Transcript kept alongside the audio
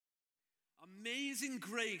Amazing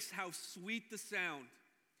grace, how sweet the sound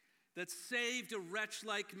that saved a wretch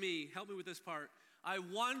like me. Help me with this part. I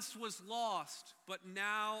once was lost, but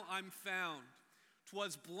now I'm found.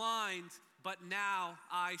 'Twas blind, but now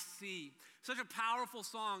I see. Such a powerful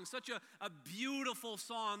song, such a beautiful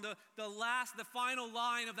song. The final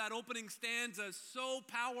line of that opening stanza is so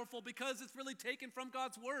powerful because it's really taken from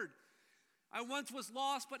God's word. I once was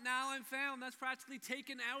lost, but now I'm found. That's practically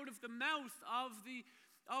taken out of the mouth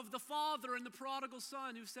of the father and the prodigal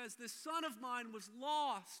son, who says, this son of mine was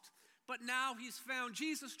lost, but now he's found.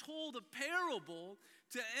 Jesus told a parable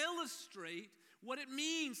to illustrate what it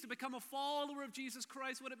means to become a follower of Jesus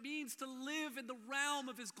Christ, what it means to live in the realm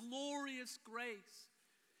of his glorious grace.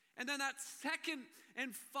 And then that second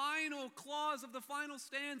and final clause of the final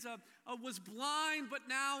stanza was blind, but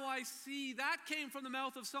now I see. That came from the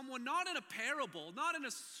mouth of someone not in a parable, not in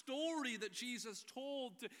a story that Jesus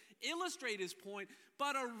told to illustrate his point,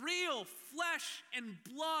 but a real flesh and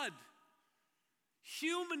blood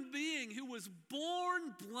human being who was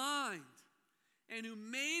born blind and who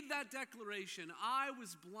made that declaration, I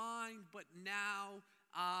was blind, but now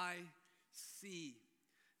I see.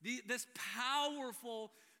 This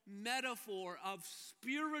powerful metaphor of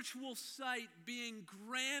spiritual sight being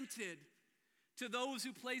granted to those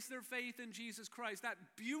who place their faith in Jesus Christ. That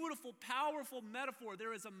beautiful, powerful metaphor.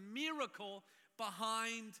 There is a miracle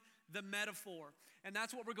behind the metaphor. And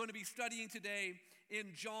that's what we're going to be studying today in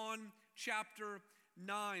John chapter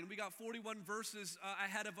 9. We got 41 verses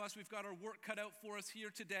ahead of us. We've got our work cut out for us here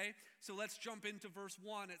today. So let's jump into verse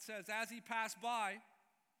 1. It says, as he passed by,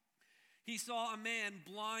 he saw a man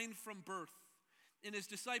blind from birth. And his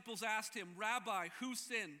disciples asked him, Rabbi, who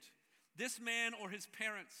sinned, this man or his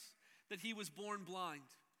parents, that he was born blind?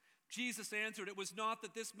 Jesus answered, it was not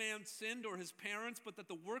that this man sinned or his parents, but that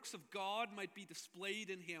the works of God might be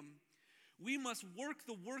displayed in him. We must work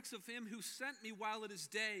the works of him who sent me while it is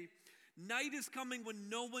day. Night is coming when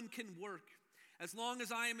no one can work. As long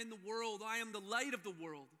as I am in the world, I am the light of the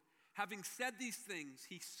world. Having said these things,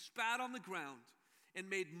 he spat on the ground and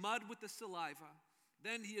made mud with the saliva.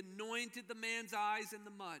 Then he anointed the man's eyes in the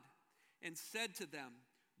mud and said to them,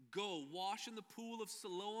 go wash in the pool of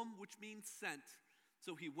Siloam, which means sent.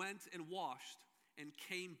 So he went and washed and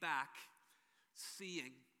came back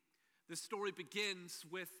seeing. This story begins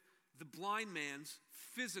with the blind man's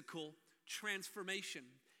physical transformation.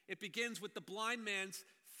 It begins with the blind man's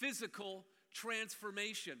physical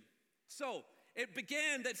transformation. So it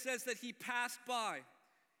began that says that he passed by.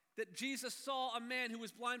 That Jesus saw a man who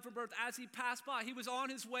was blind from birth as he passed by. He was on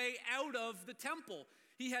his way out of the temple.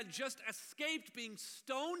 He had just escaped being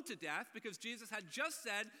stoned to death because Jesus had just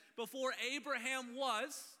said, before Abraham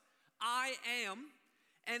was, I am.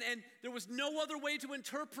 And there was no other way to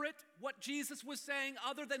interpret what Jesus was saying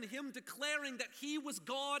other than him declaring that he was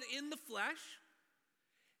God in the flesh.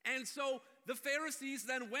 And so the Pharisees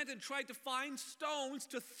then went and tried to find stones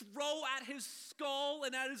to throw at his skull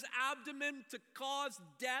and at his abdomen to cause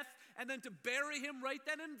death, and then to bury him right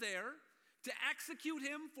then and there, to execute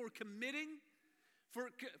him for committing,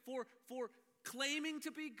 for claiming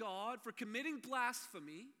to be God, for committing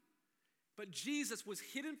blasphemy. But Jesus was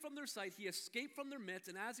hidden from their sight. He escaped from their midst,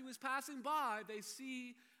 and as he was passing by, they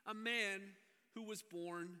see a man who was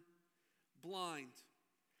born blind.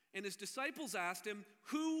 And his disciples asked him,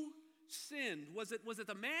 who sinned? Was it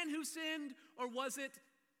the man who sinned, or was it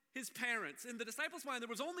his parents? In the disciples' mind, there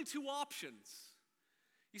was only two options.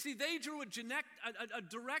 You see, they drew a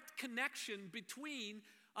direct connection between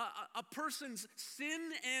a person's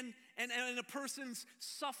sin and a person's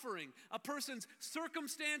suffering. A person's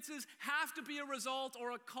circumstances have to be a result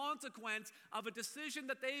or a consequence of a decision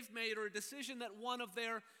that they've made, or a decision that one of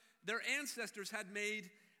their ancestors had made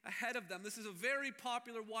ahead of them. This is a very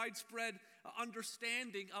popular, widespread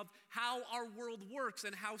understanding of how our world works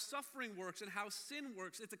and how suffering works and how sin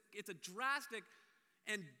works. It's a drastic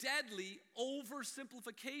and deadly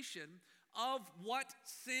oversimplification of what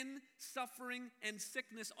sin, suffering, and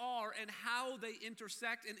sickness are and how they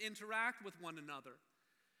intersect and interact with one another.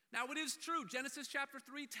 Now, it is true, Genesis chapter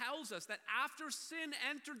 3 tells us that after sin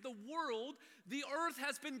entered the world, the earth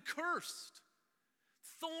has been cursed.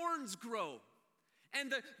 Thorns grow. And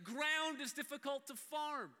the ground is difficult to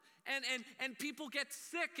farm. And people get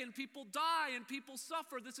sick, and people die, and people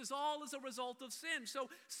suffer. This is all as a result of sin. So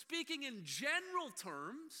speaking in general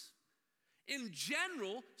terms,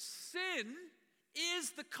 sin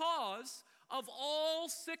is the cause of all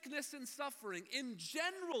sickness and suffering, in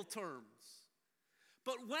general terms.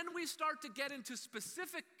 But when we start to get into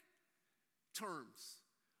specific terms,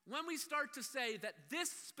 when we start to say that this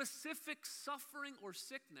specific suffering or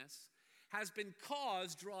sickness has been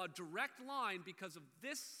caused, draw a direct line because of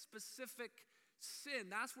this specific sin,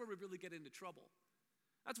 that's where we really get into trouble.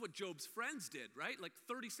 That's what Job's friends did, right? Like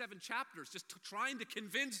 37 chapters just trying to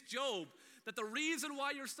convince Job that the reason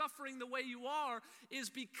why you're suffering the way you are is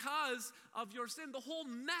because of your sin. The whole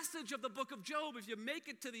message of the book of Job, if you make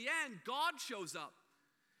it to the end, God shows up.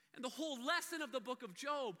 And the whole lesson of the book of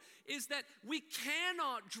Job is that we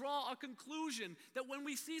cannot draw a conclusion that when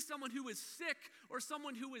we see someone who is sick or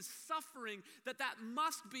someone who is suffering, that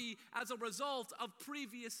must be as a result of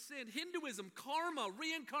previous sin. Hinduism, karma,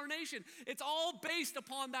 reincarnation, it's all based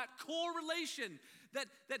upon that correlation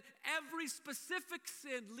that every specific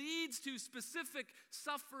sin leads to specific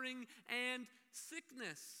suffering and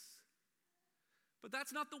sickness. But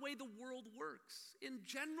that's not the way the world works. In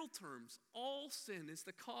general terms, all sin is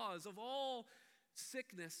the cause of all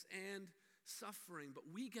sickness and suffering. But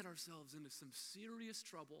we get ourselves into some serious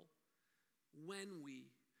trouble when we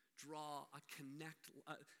draw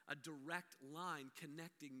a direct line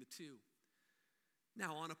connecting the two.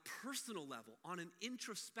 Now, on a personal level, on an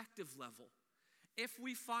introspective level, if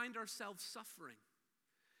we find ourselves suffering,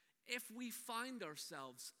 if we find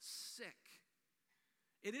ourselves sick,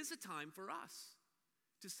 it is a time for us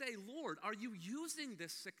to say, Lord, are you using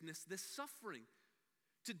this sickness, this suffering,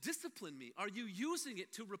 to discipline me? Are you using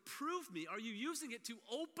it to reprove me? Are you using it to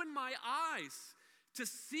open my eyes to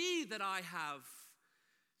see that I have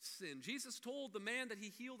sinned? Jesus told the man that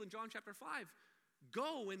he healed in John chapter 5,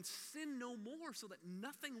 go and sin no more so that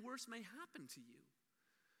nothing worse may happen to you.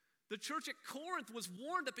 The church at Corinth was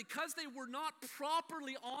warned that because they were not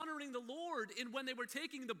properly honoring the Lord when they were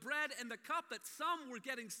taking the bread and the cup, that some were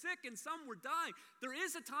getting sick and some were dying. There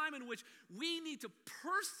is a time in which we need to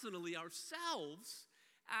personally ourselves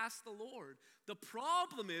ask the Lord. The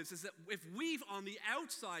problem is that if we on the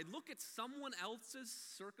outside look at someone else's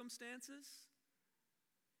circumstances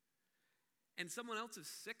and someone else's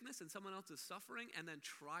sickness and someone else's suffering, and then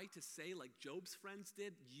try to say, like Job's friends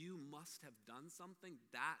did, you must have done something,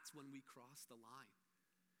 that's when we cross the line.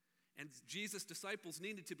 And Jesus' disciples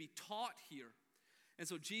needed to be taught here. And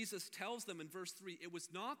so Jesus tells them in verse 3, it was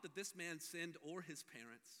not that this man sinned or his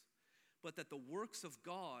parents, but that the works of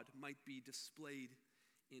God might be displayed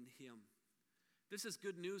in him. This is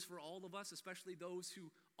good news for all of us, especially those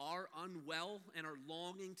who are unwell and are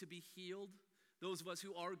longing to be healed. Those of us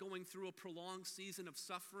who are going through a prolonged season of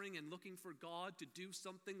suffering and looking for God to do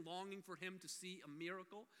something, longing for him to see a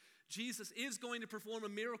miracle. Jesus is going to perform a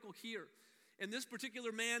miracle here. In this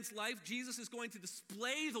particular man's life, Jesus is going to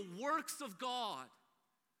display the works of God.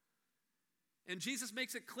 And Jesus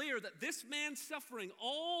makes it clear that this man's suffering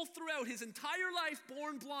all throughout his entire life,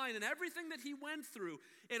 born blind, and everything that he went through,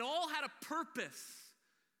 it all had a purpose.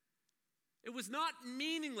 It was not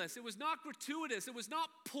meaningless. It was not gratuitous. It was not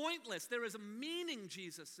pointless. There is a meaning,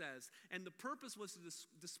 Jesus says. And the purpose was to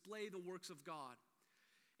display the works of God.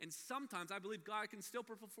 And sometimes I believe God can still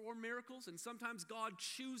perform miracles. And sometimes God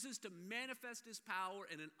chooses to manifest his power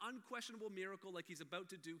in an unquestionable miracle like he's about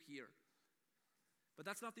to do here. But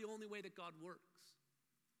that's not the only way that God works.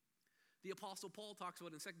 The Apostle Paul talks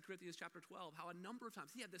about in 2 Corinthians chapter 12 how a number of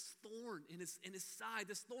times he had this thorn in his side,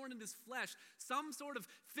 this thorn in his flesh, some sort of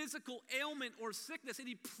physical ailment or sickness, and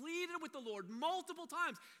he pleaded with the Lord multiple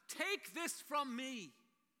times, take this from me.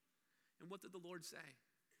 And what did the Lord say?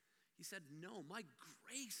 He said, no, my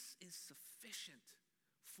grace is sufficient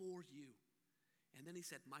for you. And then he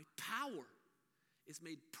said, my power is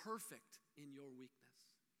made perfect in your weakness.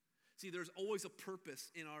 See, there's always a purpose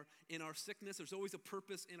in our sickness. There's always a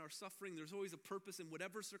purpose in our suffering. There's always a purpose in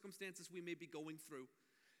whatever circumstances we may be going through.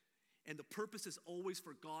 And the purpose is always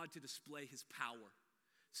for God to display his power.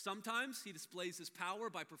 Sometimes he displays his power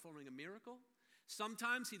by performing a miracle.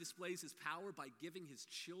 Sometimes he displays his power by giving his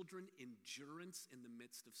children endurance in the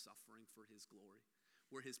midst of suffering for his glory.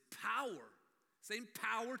 Where his power, same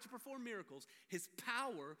power to perform miracles, his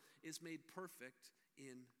power is made perfect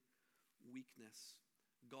in weakness.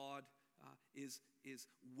 God is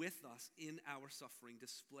with us in our suffering,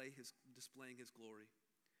 displaying his glory.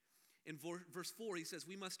 In verse 4, he says,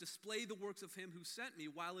 we must display the works of him who sent me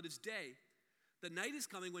while it is day. The night is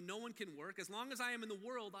coming when no one can work. As long as I am in the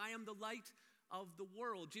world, I am the light of the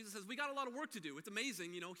world. Jesus says, we got a lot of work to do. It's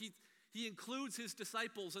amazing, he includes his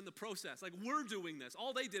disciples in the process. Like, we're doing this.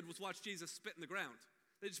 All they did was watch Jesus spit in the ground.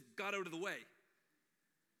 They just got out of the way.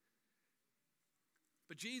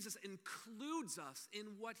 But Jesus includes us in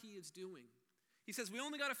what he is doing. He says, we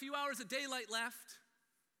only got a few hours of daylight left.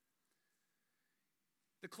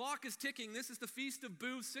 The clock is ticking. This is the Feast of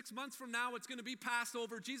Booths. 6 months from now, it's going to be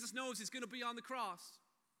Passover. Jesus knows he's going to be on the cross.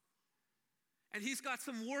 And he's got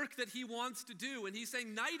some work that he wants to do. And he's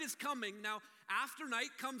saying, night is coming. Now, After night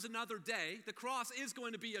comes another day. The cross is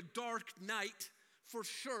going to be a dark night for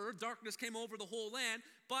sure. Darkness came over the whole land,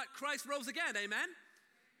 but Christ rose again, amen?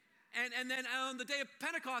 And then on the day of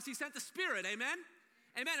Pentecost, he sent the Spirit, amen?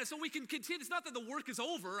 Amen. And so we can continue. It's not that the work is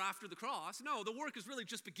over after the cross. No, the work is really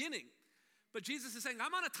just beginning. But Jesus is saying,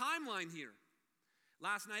 I'm on a timeline here.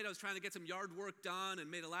 Last night I was trying to get some yard work done and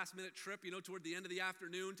made a last-minute trip, toward the end of the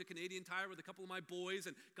afternoon to Canadian Tire with a couple of my boys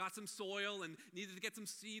and got some soil and needed to get some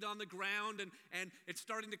seed on the ground and it's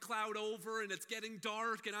starting to cloud over and it's getting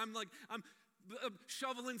dark and I'm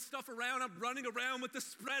shoveling stuff around. I'm running around with the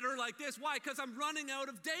spreader like this. Why? Because I'm running out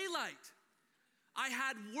of daylight. I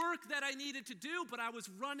had work that I needed to do, but I was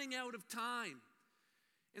running out of time.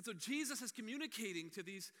 And so Jesus is communicating to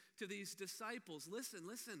these disciples, listen,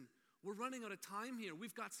 we're running out of time here.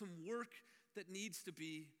 We've got some work that needs to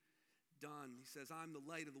be done. He says, I'm the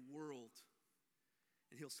light of the world.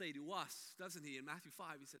 And he'll say to us, doesn't he, in Matthew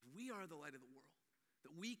 5, he said, we are the light of the world,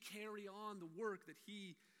 that we carry on the work that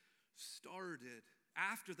he started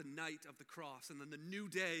after the night of the cross and then the new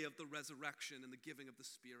day of the resurrection and the giving of the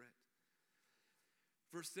Spirit.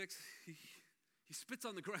 Verse 6, he spits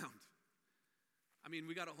on the ground. I mean,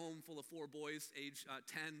 we got a home full of 4 boys, age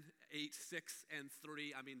 10, 8, 6, and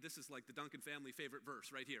 3. I mean, this is like the Duncan family favorite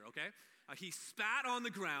verse right here, okay? He spat on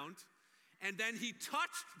the ground, and then he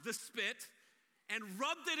touched the spit and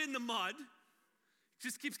rubbed it in the mud.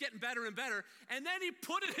 Just keeps getting better and better. And then he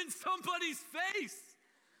put it in somebody's face.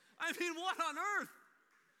 I mean, what on earth?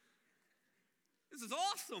 This is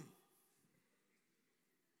awesome.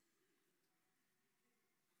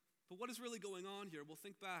 But what is really going on here? Well,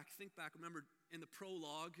 think back. Remember, in the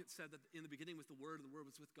prologue, it said that in the beginning was the Word, and the Word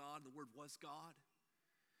was with God, and the Word was God.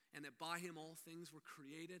 And that by him all things were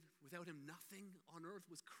created. Without him, nothing on earth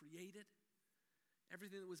was created.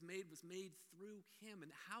 Everything that was made through him.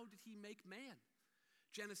 And how did he make man?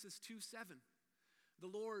 Genesis 2:7. The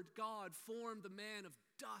Lord God formed the man of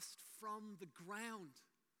dust from the ground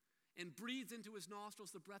and breathed into his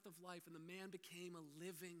nostrils the breath of life, and the man became a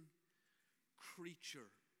living creature.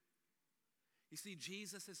 You see,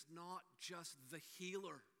 Jesus is not just the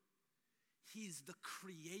healer. He's the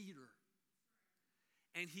creator.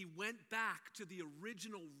 And he went back to the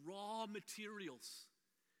original raw materials.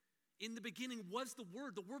 In the beginning was the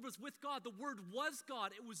Word. The Word was with God. The Word was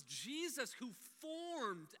God. It was Jesus who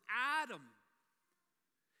formed Adam.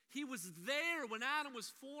 He was there when Adam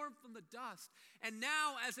was formed from the dust. And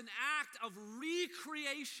now, as an act of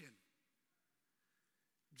recreation,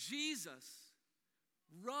 Jesus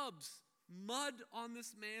rubs mud on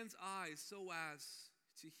this man's eyes so as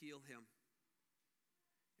to heal him.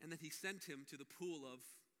 And then he sent him to the pool of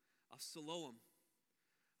Siloam.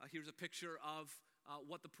 Here's a picture of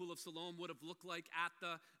what the pool of Siloam would have looked like at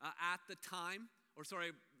the time.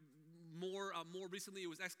 More recently, it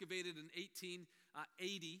was excavated in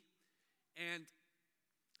 1880, and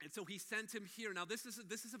so he sent him here. Now, this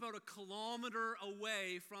is about a kilometer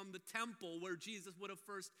away from the temple where Jesus would have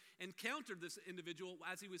first encountered this individual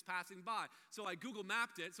as he was passing by. So I Google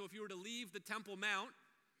mapped it. So if you were to leave the Temple Mount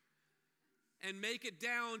and make it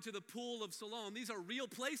down to the pool of Siloam, these are real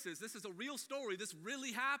places. This is a real story. This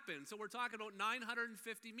really happened. So we're talking about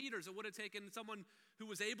 950 meters. It would have taken someone who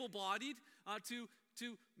was able-bodied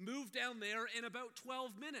to move down there in about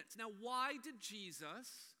 12 minutes. Now, why did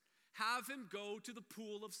Jesus have him go to the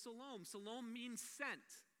pool of Siloam? Siloam means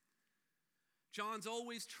sent. John's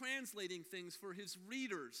always translating things for his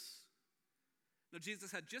readers. Now,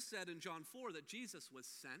 Jesus had just said in John 4 that Jesus was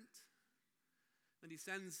sent. And he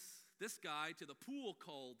sends this guy to the pool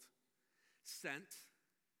called Sent.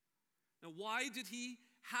 Now, why did he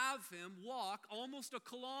have him walk almost a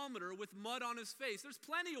kilometer with mud on his face? There's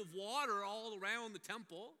plenty of water all around the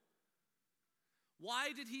temple.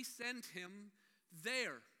 Why did he send him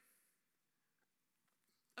there?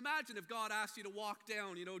 Imagine if God asked you to walk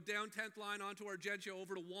down 10th line onto Argentia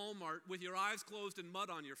over to Walmart with your eyes closed and mud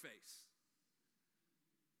on your face.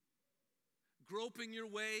 Groping your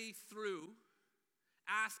way through,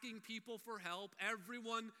 asking people for help,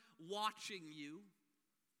 everyone watching you.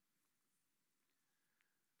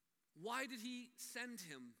 Why did he send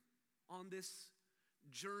him on this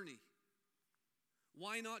journey?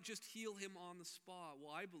 Why not just heal him on the spot?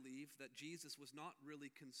 Well, I believe that Jesus was not really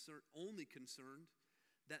only concerned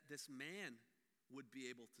that this man would be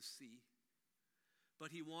able to see,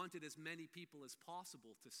 but he wanted as many people as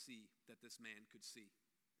possible to see that this man could see.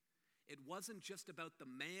 It wasn't just about the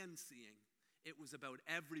man seeing, it was about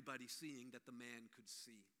everybody seeing that the man could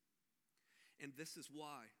see. And this is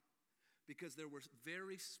why. Because there were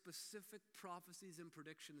very specific prophecies and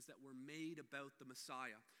predictions that were made about the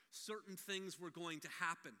Messiah. Certain things were going to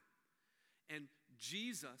happen. And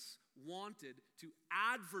Jesus wanted to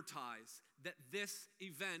advertise that this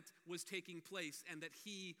event was taking place and that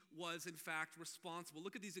he was in fact responsible.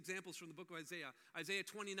 Look at these examples from the book of Isaiah. Isaiah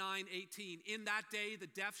 29:18. In that day the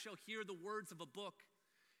deaf shall hear the words of a book,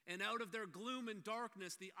 and out of their gloom and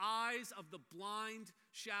darkness the eyes of the blind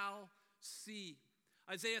shall see.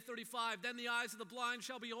 Isaiah 35, then the eyes of the blind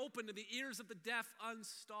shall be opened and the ears of the deaf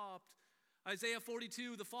unstopped. Isaiah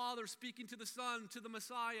 42, the Father speaking to the Son, to the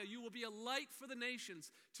Messiah, you will be a light for the nations,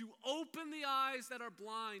 to open the eyes that are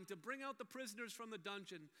blind, to bring out the prisoners from the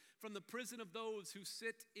dungeon, from the prison of those who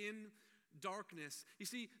sit in darkness. You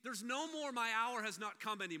see, there's no more my hour has not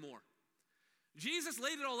come anymore. Jesus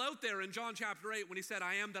laid it all out there in John chapter 8 when he said,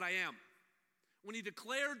 I am that I am. When he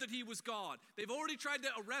declared that he was God. They've already tried to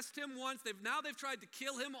arrest him once. Now they've tried to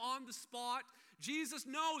kill him on the spot. Jesus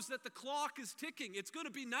knows that the clock is ticking. It's going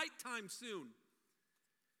to be nighttime soon.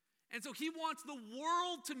 And so he wants the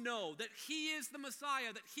world to know that he is the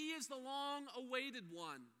Messiah, that he is the long-awaited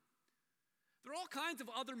one. There are all kinds of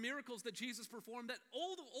other miracles that Jesus performed that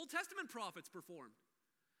Old Testament prophets performed.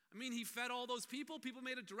 I mean, he fed all those people. People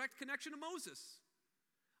made a direct connection to Moses.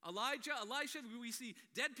 Elijah, Elisha, we see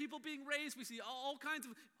dead people being raised. We see all kinds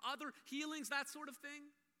of other healings, that sort of thing.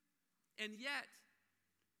 And yet,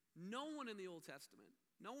 no one in the Old Testament,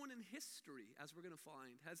 no one in history, as we're going to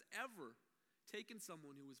find, has ever taken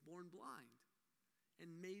someone who was born blind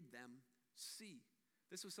and made them see.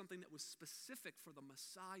 This was something that was specific for the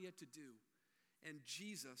Messiah to do. And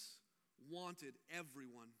Jesus wanted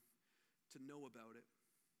everyone to know about it.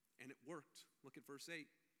 And it worked. Look at verse 8.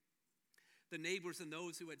 The neighbors and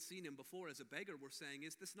those who had seen him before as a beggar were saying,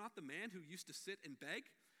 is this not the man who used to sit and beg?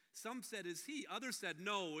 Some said, is he? Others said,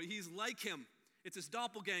 no, he's like him. It's his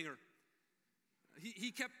doppelganger.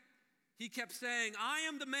 He kept saying, I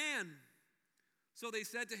am the man. So they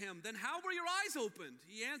said to him, then how were your eyes opened?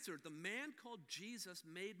 He answered, the man called Jesus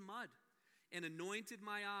made mud and anointed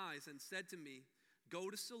my eyes and said to me, go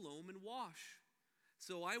to Siloam and wash.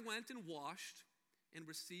 So I went and washed and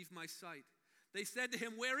received my sight. They said to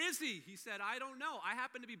him, where is he? He said, I don't know. I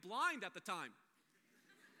happened to be blind at the time.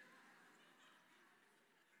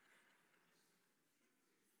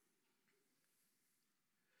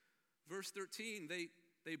 Verse 13, they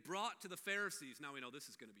brought to the Pharisees. Now we know this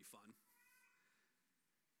is going to be fun.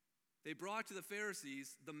 They brought to the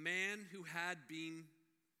Pharisees the man who had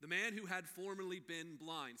formerly been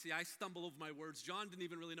blind. See, I stumble over my words. John didn't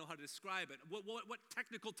even really know how to describe it. What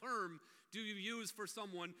technical term do you use for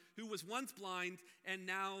someone who was once blind and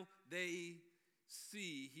now they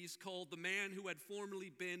see? He's called the man who had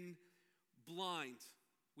formerly been blind.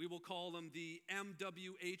 We will call him the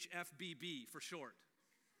MWHFBB for short.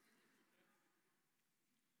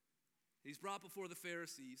 He's brought before the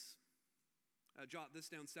Pharisees. Jot this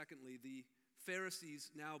down secondly. The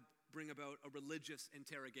Pharisees now bring about a religious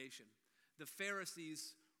interrogation. The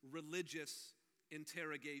Pharisees' religious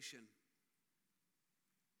interrogation.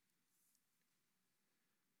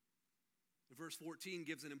 Verse 14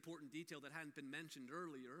 gives an important detail that hadn't been mentioned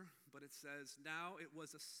earlier, but it says, now it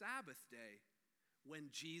was a Sabbath day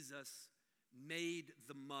when Jesus made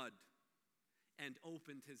the mud and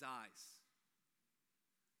opened his eyes.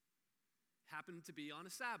 Happened to be on a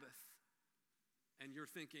Sabbath. And you're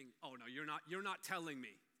thinking, oh no, you're not telling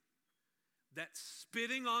me that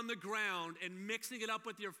spitting on the ground and mixing it up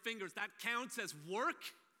with your fingers, that counts as work?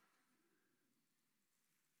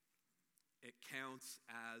 It counts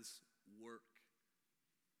as work.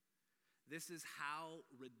 This is how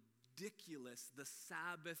ridiculous the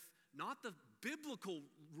Sabbath, not the biblical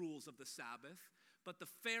rules of the Sabbath, but the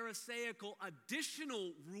Pharisaical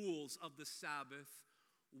additional rules of the Sabbath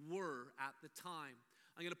were at the time.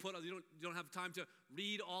 I'm going to put, you don't have time to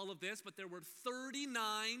read all of this, but there were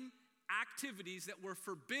 39 activities that were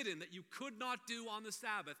forbidden that you could not do on the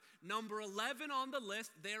Sabbath. Number 11 on the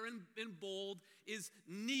list, there in bold, is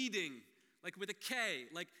kneading, like with a K,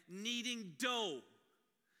 like kneading dough.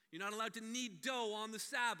 You're not allowed to knead dough on the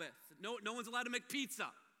Sabbath. No one's allowed to make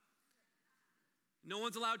pizza. No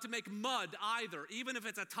one's allowed to make mud either, even if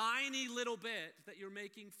it's a tiny little bit that you're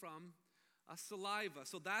making from a saliva.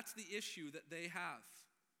 So that's the issue that they have.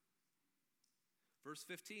 Verse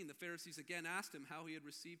 15, the Pharisees again asked him how he had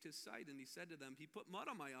received his sight, and he said to them, he put mud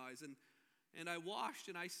on my eyes, and I washed,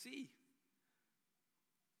 and I see.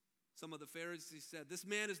 Some of the Pharisees said, this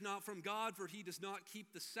man is not from God, for he does not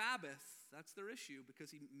keep the Sabbath. That's their issue,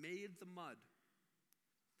 because he made the mud.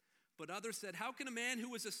 But others said, how can a man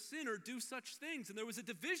who is a sinner do such things? And there was a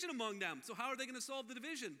division among them. So how are they going to solve the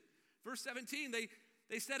division? Verse 17,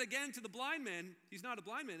 they said again to the blind man, he's not a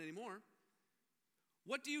blind man anymore,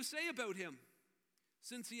 what do you say about him?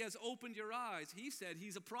 Since he has opened your eyes, he said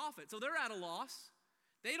he's a prophet. So they're at a loss.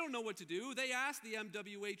 They don't know what to do. They ask the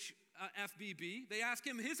MWH FBB. They ask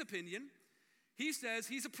him his opinion. He says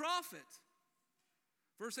he's a prophet.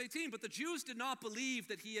 Verse 18, but the Jews did not believe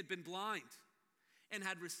that he had been blind and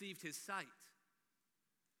had received his sight.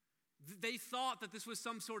 They thought that this was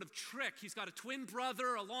some sort of trick. He's got a twin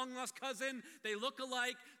brother, a long-lost cousin. They look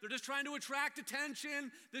alike. They're just trying to attract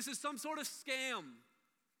attention. This is some sort of scam.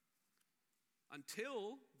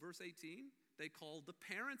 Until, verse 18, they called the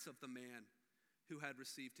parents of the man who had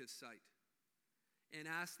received his sight and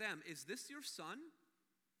asked them, is this your son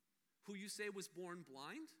who you say was born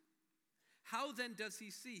blind? How then does he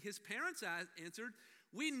see? His parents answered,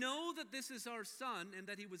 we know that this is our son and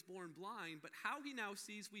that he was born blind, but how he now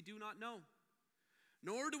sees we do not know.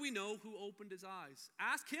 Nor do we know who opened his eyes.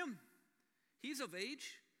 Ask him. He's of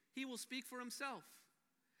age. He will speak for himself.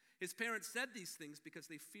 His parents said these things because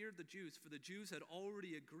they feared the Jews, for the Jews had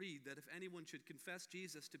already agreed that if anyone should confess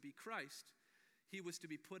Jesus to be Christ, he was to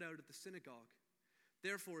be put out of the synagogue.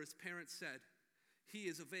 Therefore his parents said, he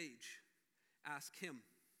is of age. Ask him.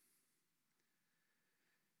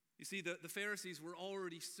 You see, the Pharisees were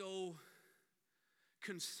already so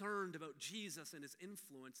concerned about Jesus and his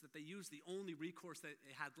influence that they used the only recourse that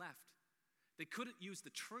they had left. They couldn't use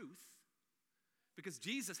the truth because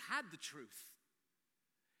Jesus had the truth.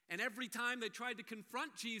 And every time they tried to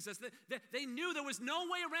confront Jesus, they knew there was no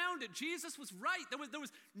way around it. Jesus was right. There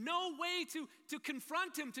was no way to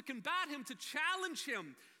confront him, to combat him, to challenge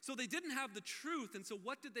him. So they didn't have the truth. And so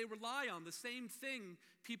what did they rely on? The same thing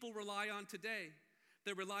people rely on today.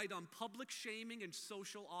 They relied on public shaming and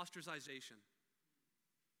social ostracization.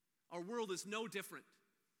 Our world is no different.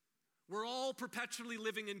 We're all perpetually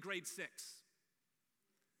living in grade 6.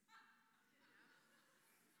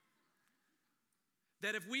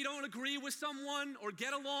 That if we don't agree with someone or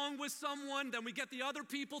get along with someone, then we get the other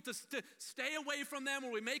people to stay away from them,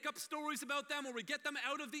 or we make up stories about them, or we get them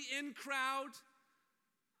out of the in crowd.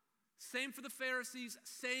 Same for the Pharisees,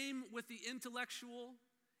 same with the intellectual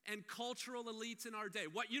and cultural elites in our day.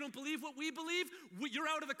 What, you don't believe what we believe? You're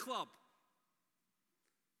out of the club.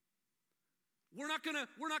 We're not gonna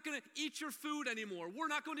eat your food anymore. We're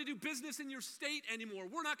not going to do business in your state anymore.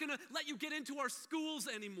 We're not gonna let you get into our schools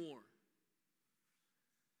anymore.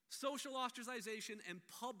 Social ostracization and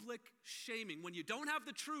public shaming. When you don't have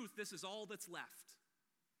the truth, this is all that's left.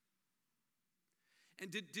 And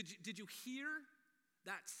did you hear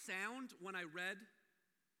that sound when I read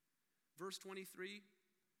verse 23?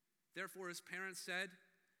 Therefore his parents said,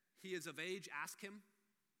 he is of age, ask him.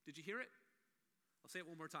 Did you hear it? I'll say it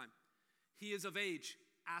one more time. He is of age,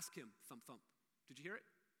 ask him, thump, thump. Did you hear it?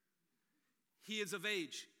 He is of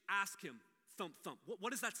age, ask him, thump, thump.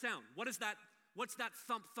 What is that sound? What's that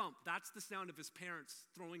thump, thump? That's the sound of his parents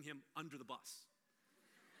throwing him under the bus.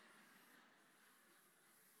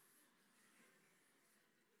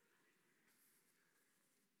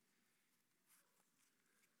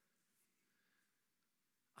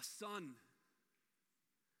 A son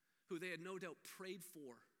who they had no doubt prayed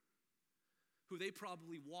for, who they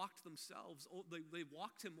probably walked themselves. They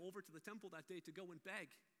walked him over to the temple that day to go and beg.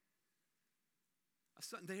 A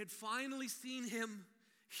son, they had finally seen him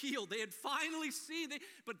healed. They had finally seen,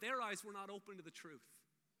 but their eyes were not open to the truth.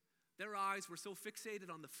 Their eyes were so fixated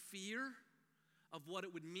on the fear of what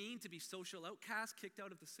it would mean to be social outcasts, kicked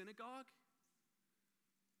out of the synagogue,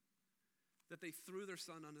 that they threw their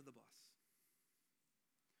son under the bus.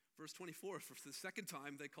 Verse 24, for the second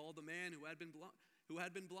time they called the man who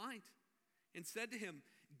had been blind and said to him,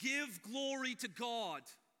 give glory to God.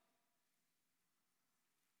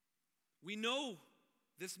 We know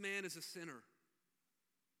this man is a sinner.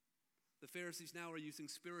 The Pharisees now are using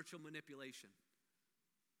spiritual manipulation.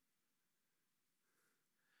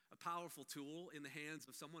 A powerful tool in the hands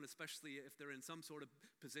of someone, especially if they're in some sort of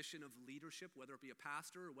position of leadership, whether it be a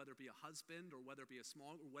pastor or whether it be a husband or whether it be a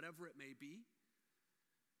small, or whatever it may be.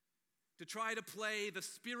 To try to play the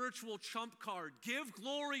spiritual trump card. Give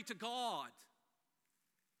glory to God.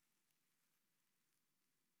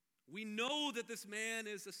 We know that this man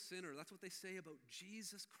is a sinner. That's what they say about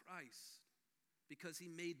Jesus Christ. Because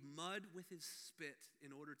he made mud with his spit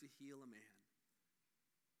in order to heal a man.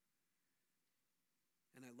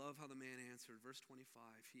 And I love how the man answered. Verse 25,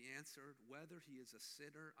 he answered, whether he is a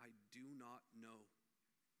sinner, I do not know.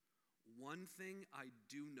 One thing I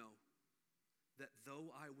do know, that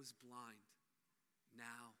though I was blind,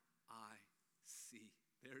 now I see.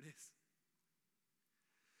 There it is.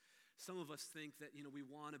 Some of us think that, we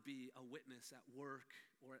want to be a witness at work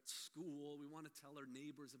or at school. We want to tell our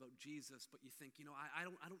neighbors about Jesus, but you think, I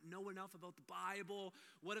don't know enough about the Bible.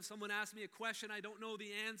 What if someone asks me a question I don't know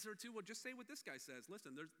the answer to? Well, just say what this guy says.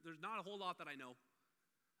 Listen, there's not a whole lot that I know.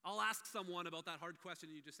 I'll ask someone about that hard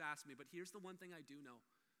question you just asked me, but here's the one thing I do know.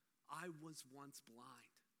 I was once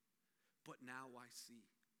blind, but now I see.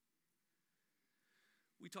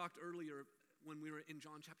 We talked earlier when we were in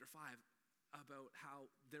John chapter 5 about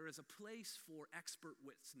how there is a place for expert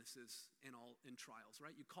witnesses in trials,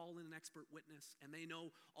 right? You call in an expert witness and they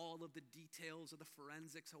know all of the details of the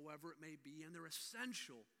forensics, however it may be, and they're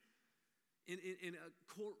essential in a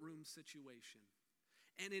courtroom situation.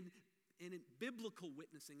 And in biblical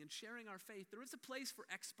witnessing and sharing our faith, there is a place for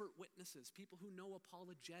expert witnesses, people who know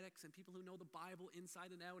apologetics and people who know the Bible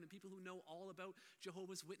inside and out and people who know all about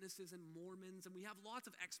Jehovah's Witnesses and Mormons. And we have lots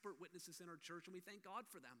of expert witnesses in our church and we thank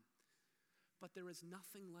God for them. But there is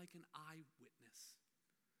nothing like an eyewitness.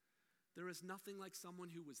 There is nothing like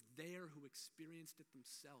someone who was there, who experienced it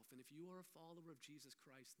themselves. And if you are a follower of Jesus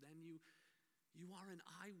Christ, then you are an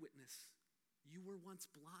eyewitness. You were once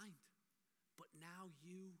blind, but now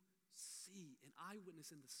you see. An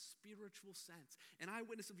eyewitness in the spiritual sense. An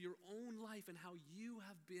eyewitness of your own life and how you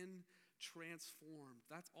have been transformed.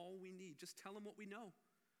 That's all we need. Just tell them what we know.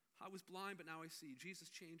 I was blind, but now I see.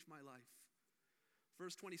 Jesus changed my life.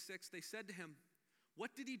 Verse 26, they said to him,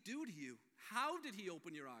 "What did he do to you? How did he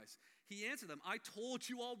open your eyes?" He answered them, "I told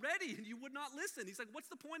you already, and you would not listen." He's like, "What's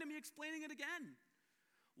the point of me explaining it again?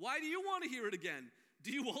 Why do you want to hear it again?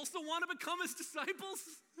 Do you also want to become his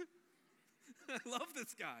disciples?" I love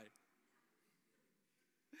this guy.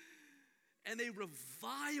 And they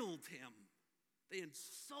reviled him. They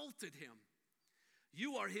insulted him.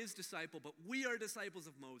 "You are his disciple, but we are disciples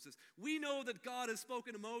of Moses. We know that God has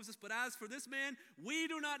spoken to Moses, but as for this man, we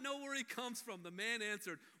do not know where he comes from." The man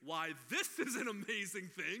answered, "Why, this is an amazing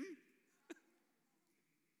thing."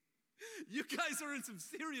 You guys are in some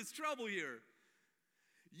serious trouble here.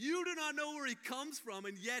 You do not know where he comes from,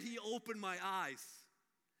 and yet he opened my eyes.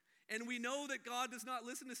 And we know that God does not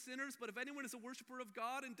listen to sinners, but if anyone is a worshiper of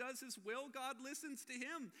God and does his will, God listens to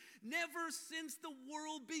him. Never since the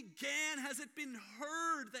world began has it been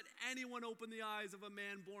heard that anyone opened the eyes of a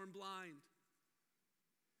man born blind.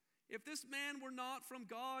 If this man were not from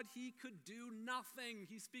God, he could do nothing.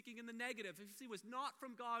 He's speaking in the negative. If he was not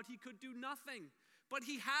from God, he could do nothing. But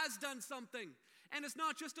he has done something. And it's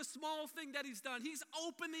not just a small thing that he's done. He's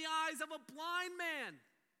opened the eyes of a blind man.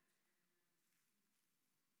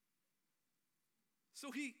 So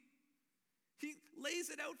he lays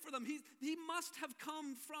it out for them. He must have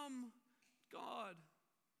come from God.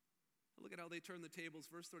 Look at how they turn the tables.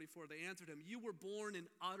 Verse 34, they answered him, "You were born in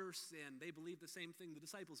utter sin." They believed the same thing the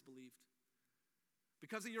disciples believed.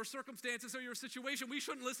 "Because of your circumstances or your situation, we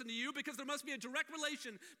shouldn't listen to you because there must be a direct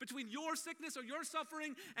relation between your sickness or your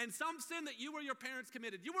suffering and some sin that you or your parents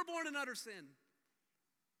committed. You were born in utter sin."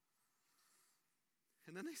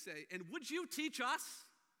 And then they say, "And would you teach us?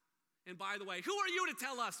 And by the way, who are you to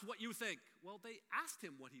tell us what you think?" Well, they asked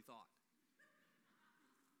him what he thought.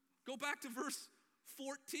 Go back to verse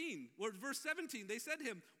 14 or verse 17. They said to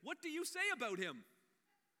him, "What do you say about him?"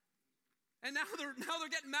 And now they're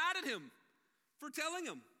getting mad at him for telling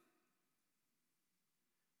him.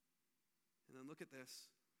 And then look at this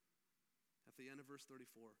at the end of verse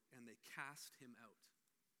 34. And they cast him out.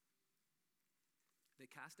 They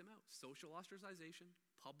cast him out. Social ostracization,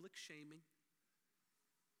 public shaming.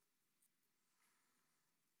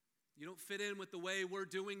 You don't fit in with the way we're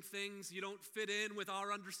doing things. You don't fit in with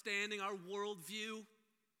our understanding, our worldview.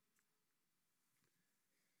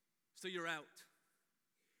 So you're out.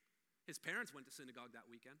 His parents went to synagogue that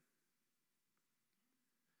weekend.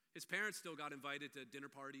 His parents still got invited to dinner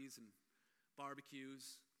parties and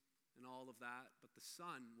barbecues and all of that, but the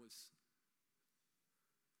son was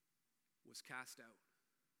cast out.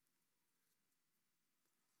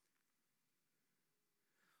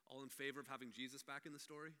 All in favor of having Jesus back in the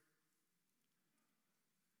story?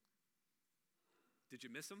 Did you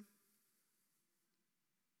miss him?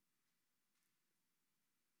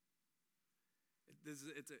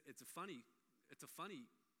 It's a funny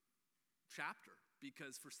chapter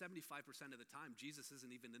because for 75% of the time, Jesus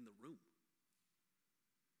isn't even in the room.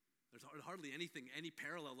 There's hardly any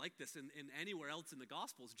parallel like this in anywhere else in the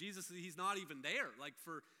Gospels. Jesus, he's not even there, like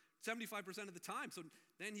for 75% of the time. So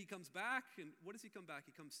then he comes back, and what does he come back?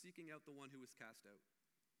 He comes seeking out the one who was cast out.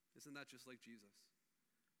 Isn't that just like Jesus?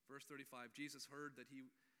 Verse 35, Jesus heard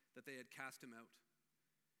that they had cast him out,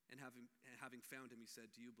 and having found him, he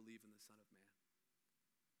said, "Do you believe in the Son of Man?"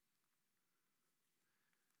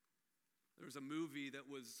 There was a movie that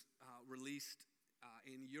was released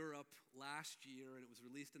in Europe last year, and it was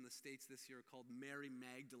released in the States this year, called Mary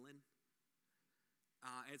Magdalene.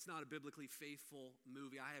 It's not a biblically faithful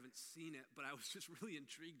movie. I haven't seen it, but I was just really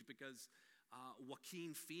intrigued because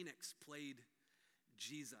Joaquin Phoenix played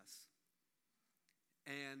Jesus.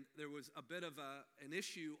 And there was a bit of an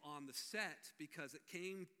issue on the set because it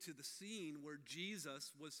came to the scene where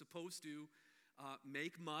Jesus was supposed to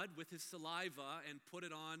make mud with his saliva and put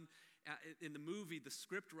it on. In the movie, the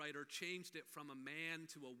script writer changed it from a man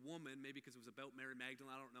to a woman, maybe because it was about Mary Magdalene.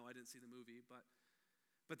 I don't know. I didn't see the movie.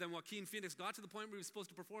 But then Joaquin Phoenix got to the point where he was supposed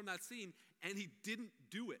to perform that scene, and he didn't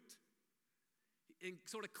do it. In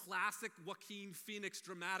sort of classic Joaquin Phoenix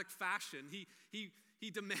dramatic fashion, he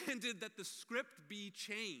demanded that the script be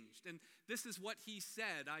changed. And this is what he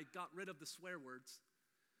said. I got rid of the swear words.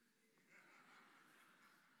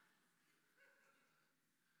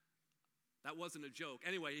 That wasn't a joke.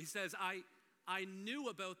 Anyway, he says, I knew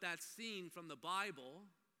about that scene from the Bible,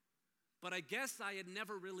 but I guess I had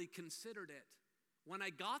never really considered it. When I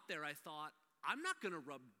got there, I thought, I'm not going to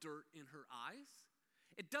rub dirt in her eyes.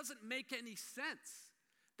 It doesn't make any sense.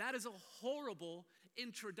 That is a horrible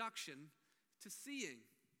introduction to seeing.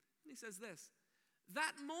 And he says this,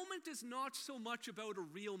 that moment is not so much about a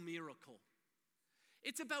real miracle.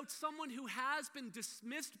 It's about someone who has been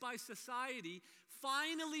dismissed by society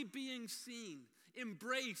finally being seen,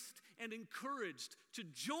 embraced, and encouraged to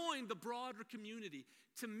join the broader community.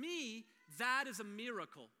 To me, that is a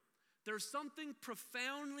miracle. There's something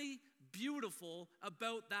profoundly beautiful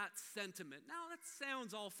about that sentiment. Now, that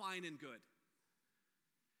sounds all fine and good.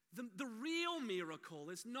 The real miracle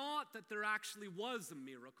is not that there actually was a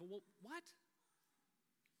miracle. Well, what?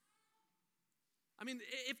 I mean,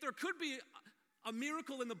 if there could be a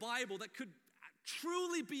miracle in the Bible that could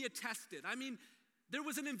truly be attested. I mean, there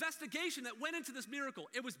was an investigation that went into this miracle.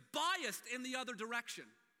 It was biased in the other direction.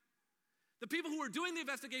 The people who were doing the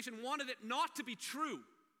investigation wanted it not to be true.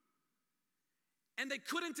 And they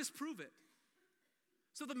couldn't disprove it.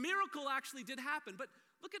 So the miracle actually did happen. But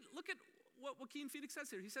look at what Joaquin Phoenix says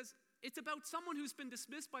here. He says, it's about someone who's been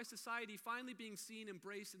dismissed by society finally being seen,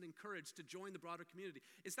 embraced, and encouraged to join the broader community.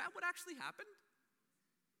 Is that what actually happened?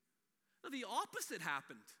 No, the opposite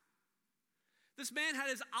happened. This man had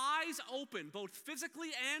his eyes open, both physically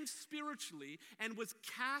and spiritually, and was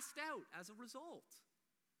cast out as a result.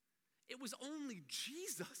 It was only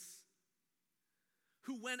Jesus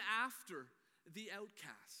who went after the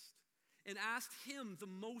outcast and asked him the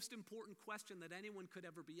most important question that anyone could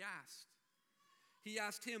ever be asked. He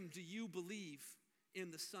asked him, do you believe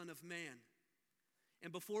in the Son of Man?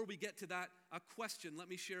 And before we get to that question, let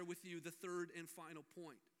me share with you the third and final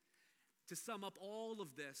point. To sum up all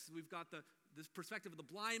of this, we've got this perspective of the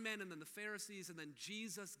blind men and then the Pharisees, and then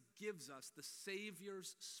Jesus gives us the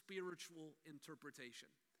Savior's spiritual interpretation.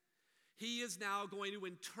 He is now going to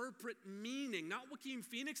interpret meaning, not Joaquin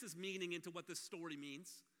Phoenix's meaning into what this story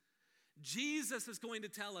means. Jesus is going to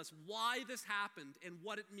tell us why this happened and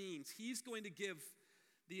what it means. He's going to give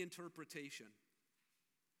the interpretation.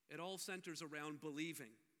 It all centers around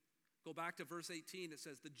believing. Go back to verse 18. It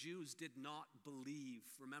says the Jews did not believe.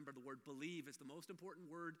 Remember, the word believe is the most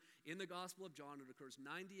important word in the Gospel of John. It occurs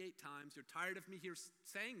 98 times. You're tired of me here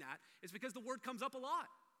saying that. It's because the word comes up a lot.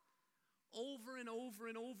 Over and over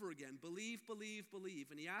and over again. Believe, believe, believe.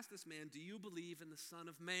 And he asked this man, do you believe in the Son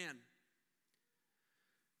of Man?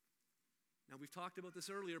 Now, we've talked about this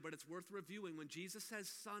earlier, but it's worth reviewing. When Jesus says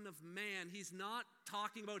Son of Man, he's not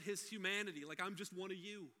talking about his humanity, like I'm just one of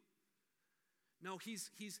you. No, he's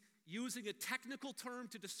using a technical term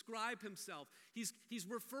to describe himself. He's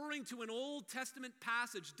referring to an Old Testament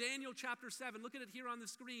passage, Daniel chapter 7. Look at it here on the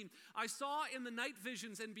screen. I saw in the night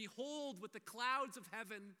visions, and behold, with the clouds of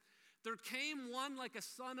heaven, there came one like a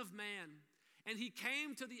son of man. And he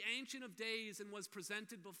came to the Ancient of Days and was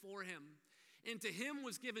presented before him. And to him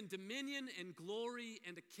was given dominion and glory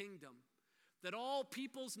and a kingdom, that all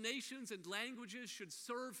peoples, nations, and languages should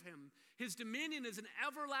serve him. His dominion is an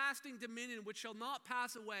everlasting dominion which shall not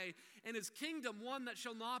pass away, and his kingdom one that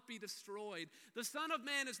shall not be destroyed. The Son of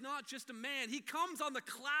Man is not just a man. He comes on the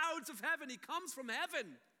clouds of heaven. He comes from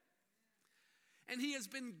heaven. And he has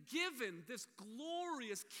been given this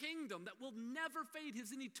glorious kingdom that will never fade.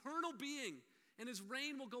 He's an eternal being, and his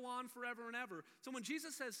reign will go on forever and ever. So when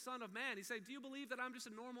Jesus says Son of Man, he's saying, do you believe that I'm just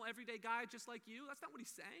a normal everyday guy just like you? That's not what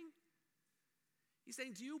he's saying. He's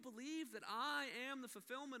saying, do you believe that I am the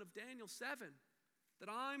fulfillment of Daniel 7? That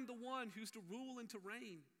I'm the one who's to rule and to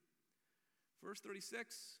reign? Verse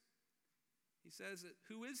 36, he says,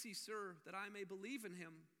 who is he, sir, that I may believe in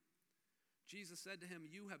him? Jesus said to him,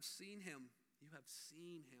 you have seen him. You have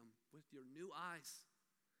seen him with your new eyes.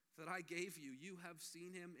 that I gave you. You have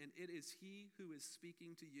seen him, and it is he who is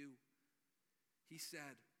speaking to you." He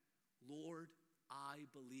said, "Lord, I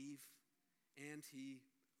believe," and he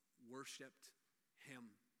worshiped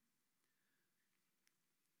him.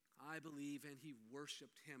 I believe, and he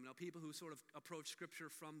worshiped him. Now, people who sort of approach Scripture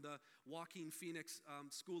from the Joaquin Phoenix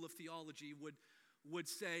School of Theology would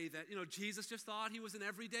say that, Jesus just thought he was an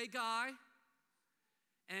everyday guy,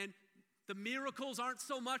 and the miracles aren't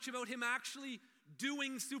so much about him actually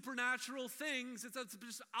doing supernatural things. It's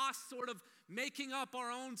just us sort of making up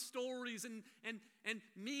our own stories and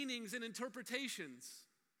meanings and interpretations.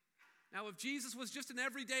 Now, if Jesus was just an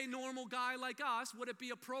everyday normal guy like us, would it be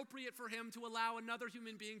appropriate for him to allow another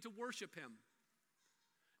human being to worship him?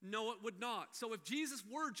 No, it would not. So if Jesus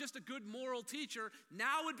were just a good moral teacher,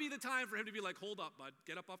 now would be the time for him to be like, "Hold up, bud.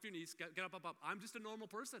 Get up off your knees. Get up, up. I'm just a normal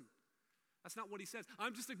person." That's not what he says.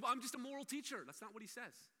 I'm just a moral teacher. That's not what he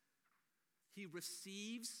says. He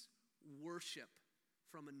receives worship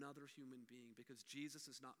from another human being because Jesus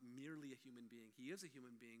is not merely a human being. He is a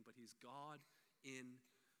human being, but he's God in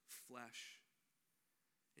flesh.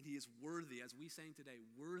 And he is worthy, as we sang today,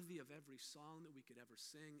 worthy of every song that we could ever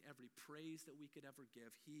sing, every praise that we could ever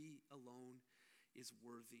give. He alone is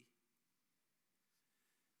worthy.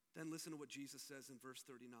 Then listen to what Jesus says in verse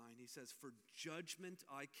 39. He says, "For judgment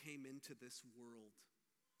I came into this world,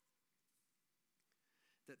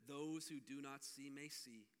 that those who do not see may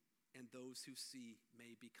see, and those who see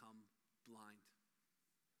may become blind."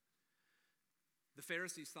 The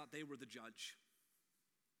Pharisees thought they were the judge.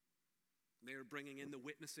 They were bringing in the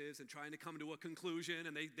witnesses and trying to come to a conclusion,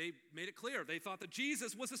 and they made it clear. They thought that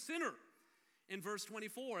Jesus was a sinner in verse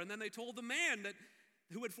 24, and then they told the man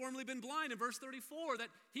who had formerly been blind in verse 34 that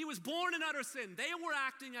he was born in utter sin. They were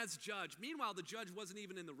acting as judge. Meanwhile, the judge wasn't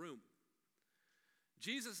even in the room.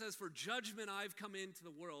 Jesus says, "For judgment I've come into the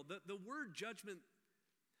world." The word judgment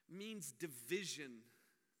means division.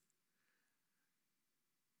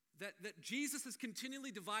 That Jesus is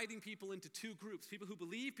continually dividing people into two groups: people who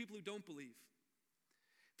believe, people who don't believe.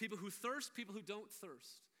 People who thirst, people who don't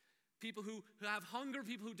thirst. People who have hunger,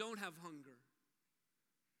 people who don't have hunger.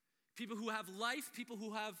 People who have life, people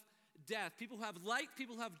who have death. People who have light,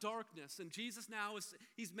 people who have darkness. And Jesus now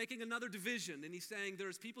he's making another division, and he's saying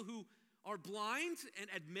there's people who are blind and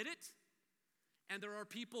admit it, and there are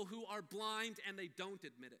people who are blind and they don't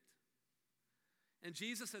admit it. And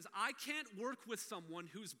Jesus says, I can't work with someone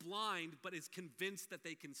who's blind but is convinced that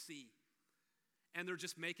they can see. And they're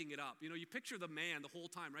just making it up. You picture the man the whole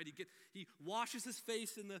time, right? He washes his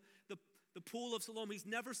face in the pool of Siloam. He's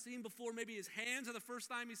never seen before. Maybe his hands are the first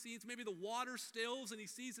time he sees. Maybe the water stills and he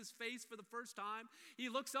sees his face for the first time. He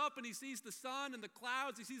looks up and he sees the sun and the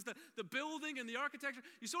clouds. He sees the building and the architecture.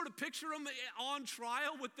 You sort of picture him on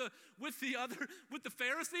trial with the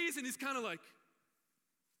Pharisees, and he's kind of like,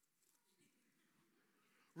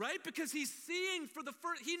 right? Because he's seeing for the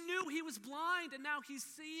first, he knew he was blind, and now he's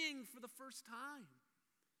seeing for the first time.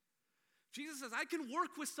 Jesus says, I can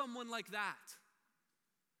work with someone like that.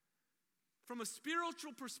 From a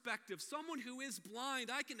spiritual perspective, someone who is blind,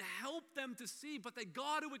 I can help them to see, but they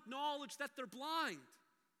got to acknowledge that they're blind.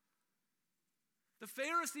 The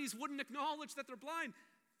Pharisees wouldn't acknowledge that they're blind.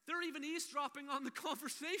 They're even eavesdropping on the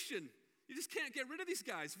conversation. You just can't get rid of these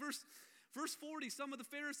guys. Verse 40, some of the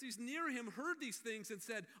Pharisees near him heard these things and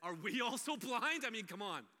said, are we also blind? I mean, come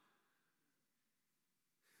on.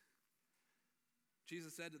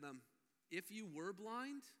 Jesus said to them, if you were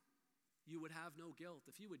blind, you would have no guilt.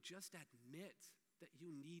 If you would just admit that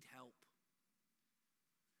you need help.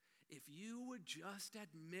 If you would just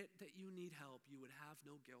admit that you need help, you would have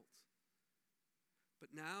no guilt.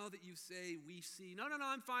 But now that you say, we see, no,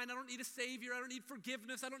 I'm fine. I don't need a savior. I don't need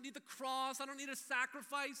forgiveness. I don't need the cross. I don't need a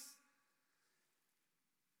sacrifice.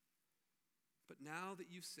 But now that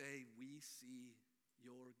you say, we see,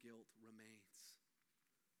 your guilt remains.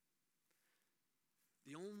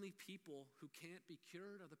 The only people who can't be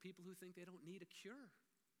cured are the people who think they don't need a cure.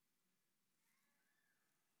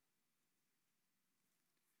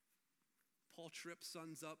 Paul Tripp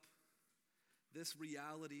sums up this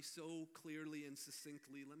reality so clearly and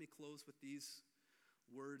succinctly. Let me close with these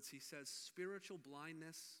words. He says, spiritual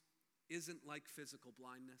blindness isn't like physical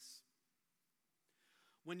blindness.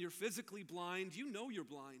 When you're physically blind, you know you're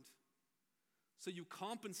blind. So you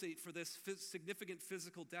compensate for this significant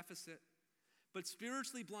physical deficit. But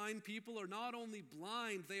spiritually blind people are not only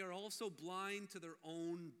blind, they are also blind to their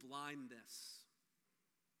own blindness.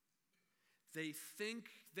 They think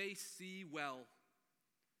they see well.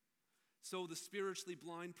 So the spiritually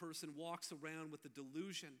blind person walks around with the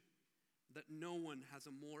delusion that no one has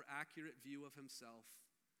a more accurate view of himself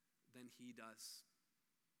than he does.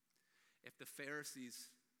 If the Pharisees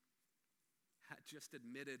had just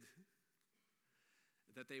admitted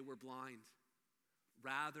that they were blind,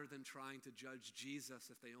 rather than trying to judge Jesus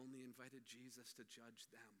if they only invited Jesus to judge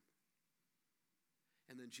them.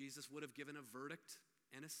 And then Jesus would have given a verdict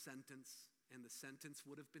and a sentence, and the sentence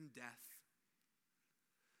would have been death.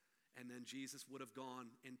 And then Jesus would have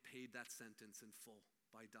gone and paid that sentence in full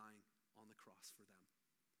by dying on the cross for them.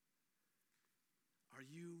 Are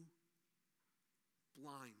you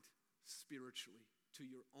blind spiritually to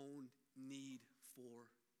your own need for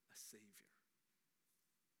a Savior?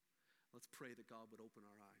 Let's pray that God would open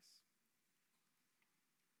our eyes.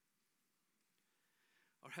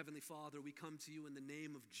 Our Heavenly Father, we come to you in the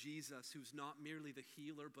name of Jesus, who's not merely the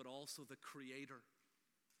healer, but also the creator,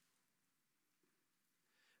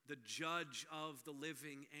 the judge of the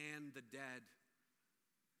living and the dead.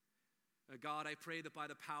 God, I pray that by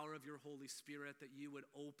the power of your Holy Spirit that you would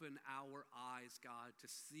open our eyes, God, to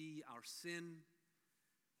see our sin,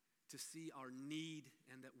 to see our need,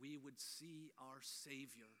 and that we would see our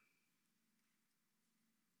Savior,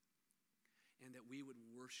 and that we would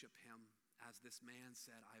worship him as this man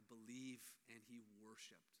said, I believe, and he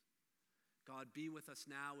worshiped. God, be with us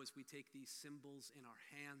now as we take these symbols in our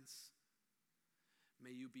hands.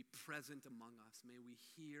 May you be present among us. May we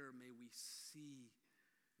hear, may we see.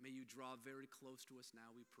 May you draw very close to us now,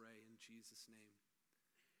 we pray in Jesus' name.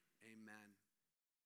 Amen.